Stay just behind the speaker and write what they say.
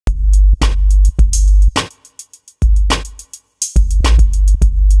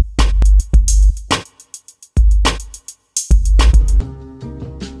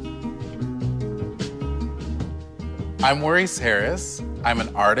I'm Maurice Harris. I'm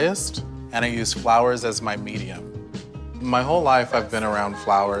an artist, and I use flowers as my medium. My whole life I've been around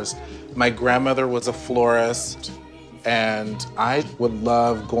flowers. My grandmother was a florist, and I would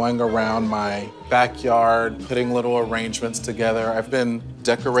love going around my backyard, putting little arrangements together. I've been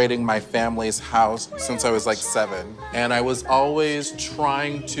decorating my family's house since I was like 7. And I was always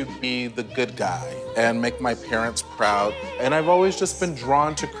trying to be the good guy and make my parents proud. And I've always just been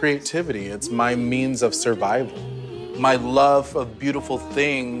drawn to creativity. It's my means of survival. My love of beautiful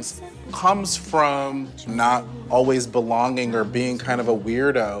things comes from not always belonging or being kind of a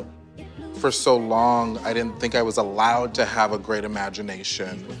weirdo. For so long, I didn't think I was allowed to have a great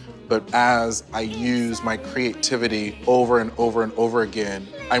imagination. But as I use my creativity over and over and over again,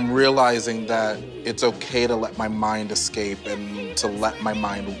 I'm realizing that it's okay to let my mind escape and to let my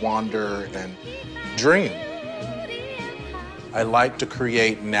mind wander and dream. I like to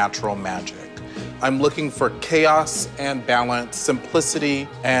create natural magic. I'm looking for chaos and balance, simplicity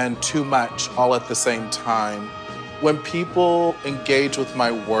and too much all at the same time. When people engage with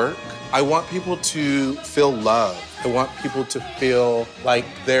my work, I want people to feel love. I want people to feel like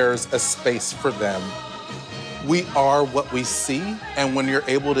there's a space for them. We are what we see, and when you're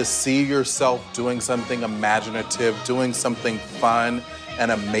able to see yourself doing something imaginative, doing something fun and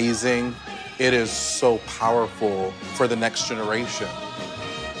amazing, it is so powerful for the next generation.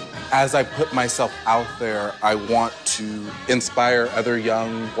 As I put myself out there, I want to inspire other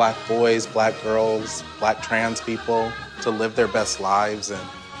young Black boys, Black girls, Black trans people to live their best lives and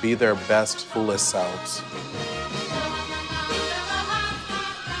be their best, fullest selves.